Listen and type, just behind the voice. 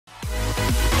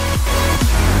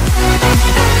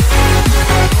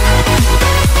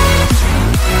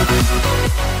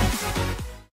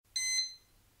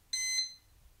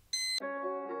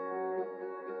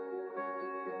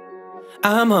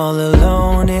I'm all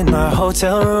alone in my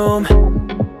hotel room.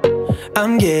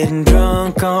 I'm getting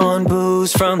drunk on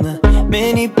booze from the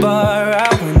minibar. I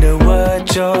wonder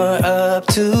what you're up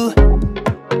to.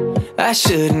 I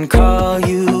shouldn't call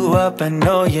you up, I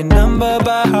know your number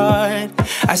by heart.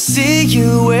 I see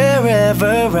you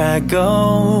wherever I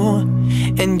go,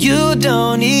 and you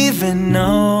don't even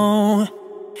know.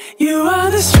 You are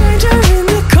the stranger in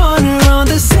the corner on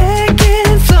the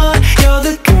second floor. You're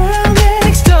the girl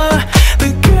next door,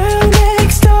 the girl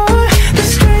next door. The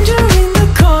stranger in the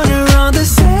corner on the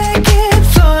second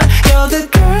floor. You're the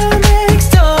girl next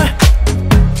door.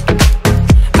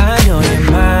 I know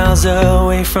you're miles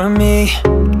away from me,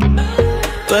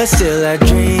 but still I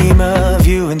dream of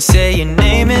you and say your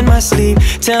name in my sleep.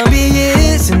 Tell me,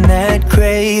 isn't that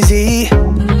crazy?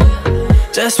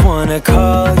 Just wanna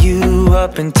call you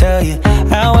up and tell you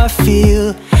how I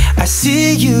feel. I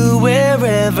see you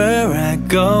wherever I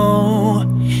go,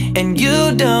 and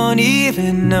you don't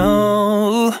even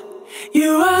know.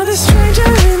 You are the stranger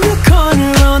in the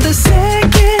corner on the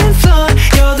second floor.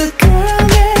 You're the girl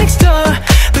next door,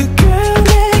 the girl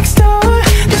next door.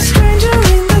 The stranger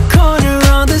in the corner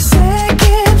on the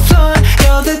second floor.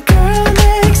 You're the girl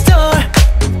next door.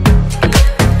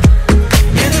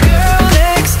 You're the girl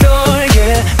next door,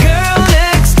 yeah. Girl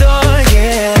next door,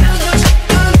 yeah.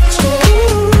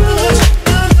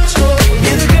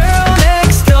 You're the girl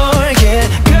next door, yeah.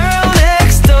 Girl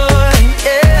next door,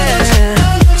 yeah.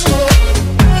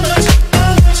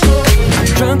 I'm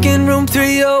drunk in room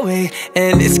 308,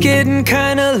 and it's getting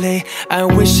kinda late. I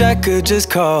wish I could just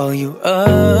call you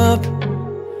up.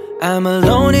 I'm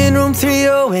alone in room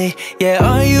 308, yeah,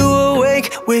 are you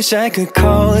awake? Wish I could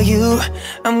call you,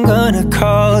 I'm gonna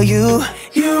call you.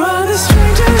 You are the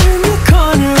stranger in the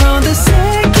corner on the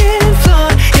second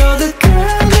floor. You're the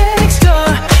girl next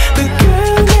door, the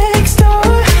girl next door.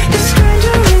 The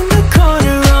stranger in the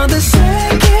corner on the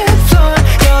second floor.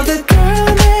 You're the girl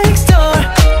next door.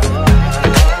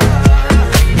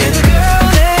 You're the girl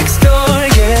next door,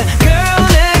 yeah. Girl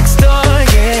next door,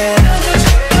 yeah. You're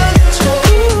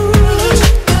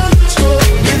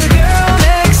the girl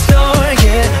next door,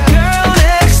 yeah. Girl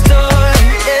next door,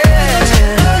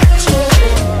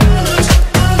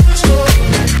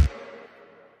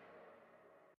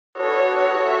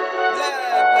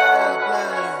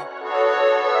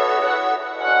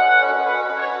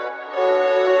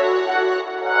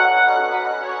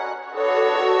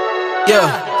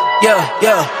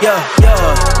 yeah.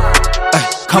 Ay,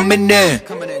 coming in,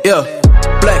 yeah.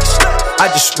 Flex, I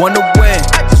just wanna win,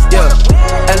 yeah.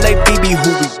 LABB,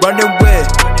 who we running with,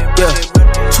 yeah.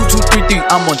 2233,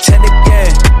 I'm on 10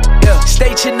 again, yeah.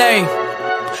 State your name,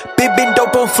 been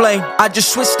dope on flame. I just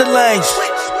switched the lanes.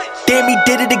 Damn, he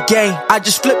did it again. I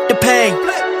just flipped the pain.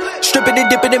 Stripping and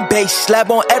dipping in bass,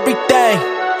 slab on everything.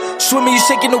 Swimming, you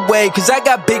sinking away, cause I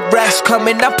got big racks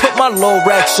coming. I put my low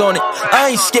racks on it. I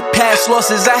ain't skip past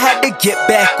losses, I had to get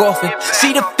back off it.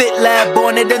 See the Fit Lab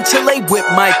on it until they whip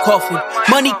my coffin.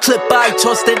 Money clip, I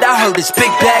tossed it, I heard it's big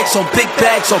bags on big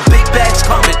bags on big bags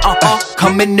coming,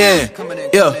 coming in,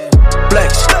 yeah.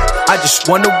 Flex, I just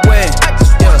wanna win,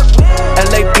 yeah.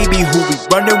 LABB, who we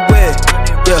running with,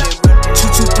 yeah.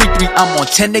 2233, I'm on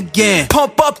 10 again.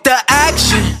 Pump up the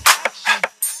action,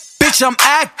 bitch, I'm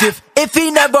active. If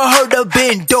he never heard of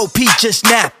been dope, he just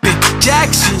napping.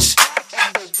 Jackson's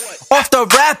off the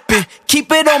rapping.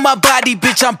 Keep it on my body,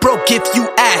 bitch, I'm broke if you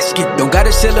asking. Don't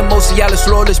gotta sell it, most of y'all is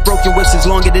flawless. Broken whistles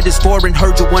longer than this foreign.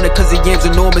 Heard you want it cause the yam's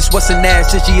enormous. What's an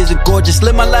ass if she isn't gorgeous?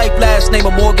 Live my life, last name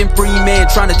of Morgan Freeman.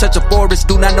 Trying to touch a forest,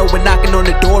 do not know when knocking on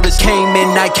the door is. Came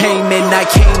in, I came in, I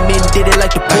came in. Did it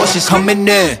like the Porsches coming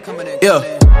in, yeah.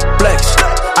 Flex,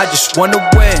 I just wanna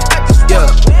win, yeah.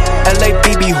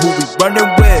 LABB, who we running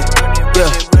with,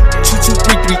 yeah.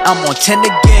 2233, I'm on 10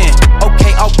 again.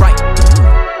 Okay, alright.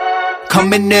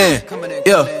 Coming in,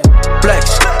 yeah.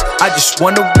 Flex, I just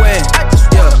wanna win,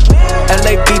 yeah.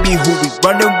 LABB, who we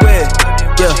running with,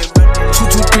 yeah.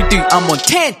 2233, I'm on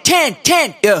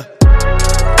 10, yeah.